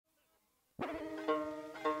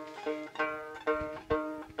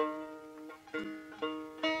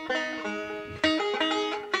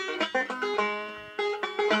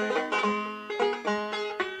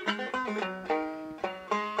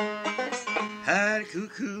Had a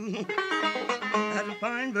cuckoo, had a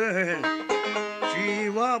fine bird. She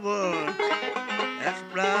wobbled, that's a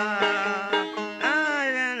fly.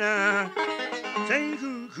 Sing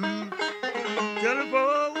cuckoo, till the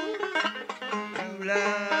 4th of July.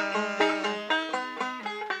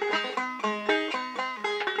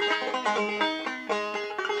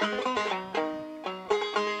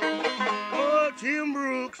 Oh, Tim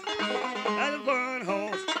Brooks had a fun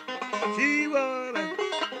horse. She was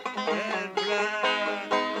and fly.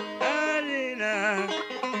 I did not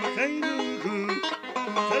sing cuckoo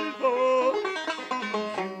till the 4th of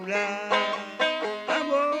July. I'm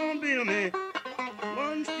gonna build me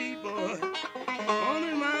one steeple on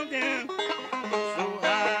the mountain so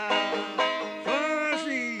high, so I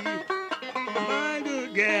see my good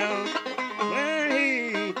gal when he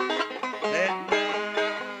let down.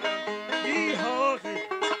 These horses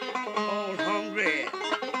all hungry,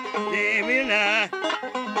 they will not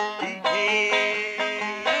eat hay.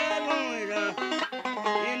 I'm gonna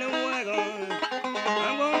in the wagon,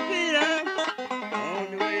 I'm gonna feed them on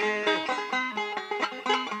the way.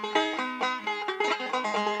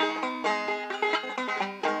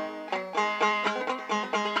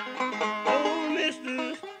 Old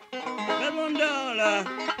mistress, that $1,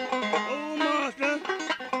 old master,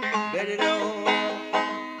 bet it all.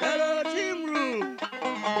 That old Tim room,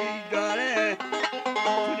 he got it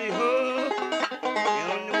to the hook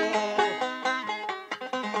on the wall.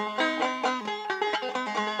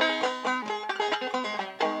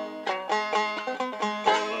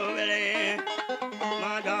 Oh, Billy,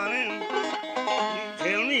 my darling, you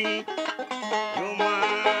tell me you're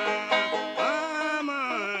mine,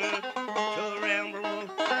 to ramble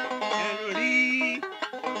and leave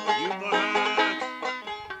you behind.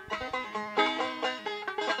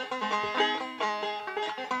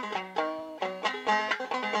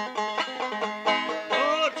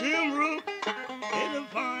 Oh, Tim Rook is a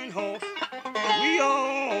fine horse. We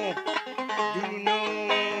all do know.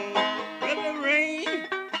 Let the rain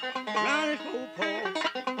round his forepaws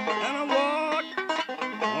and a wart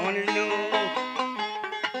on his nose.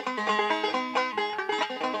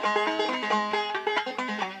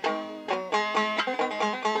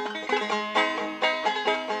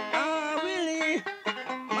 Ah, Willie,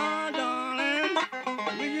 my darling,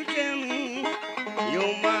 will you tell me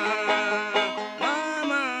you're mine,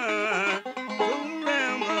 to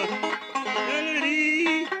ramble and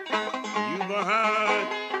leave you behind.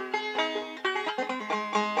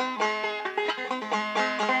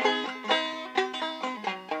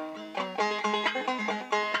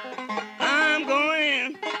 I'm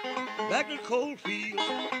going back to Coldfield.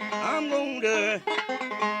 I'm going to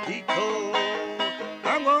be cold.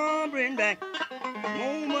 I'm gonna bring back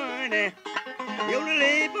more money your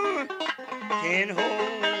labor can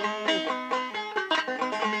hold.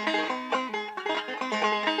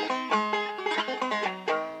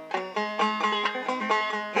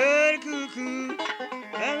 Hey, cuckoo,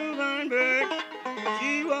 that a fine bird.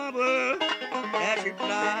 She wobbled as she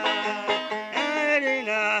fly. And then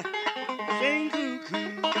I sing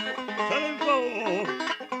cuckoo till the 4th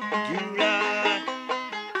of July.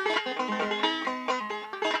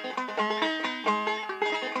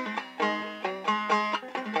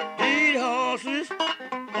 These horses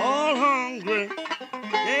all hungry,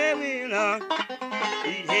 they will not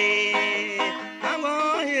eat hay. I'm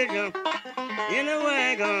gonna hit them in the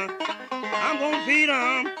wagon, I'm gonna feed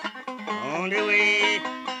them on the way.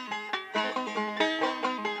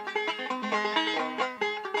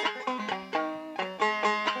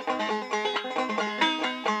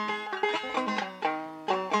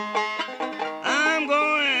 I'm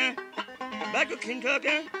going back to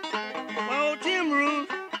Kentucky, for Tim Root,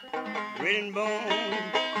 red and bone.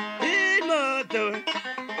 His mother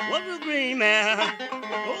was a green mare,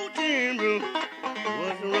 old Tim Root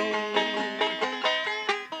was a roan.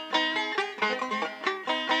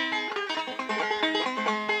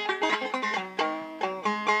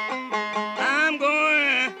 I'm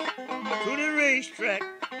going to the racetrack,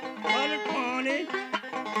 for the pony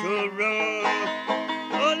to run.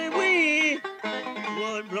 Oh, the wind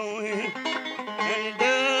was blowing, and the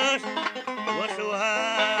dust was so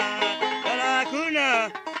high that I could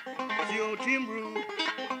not see old Tim Root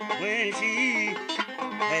when she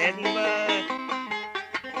passed me by.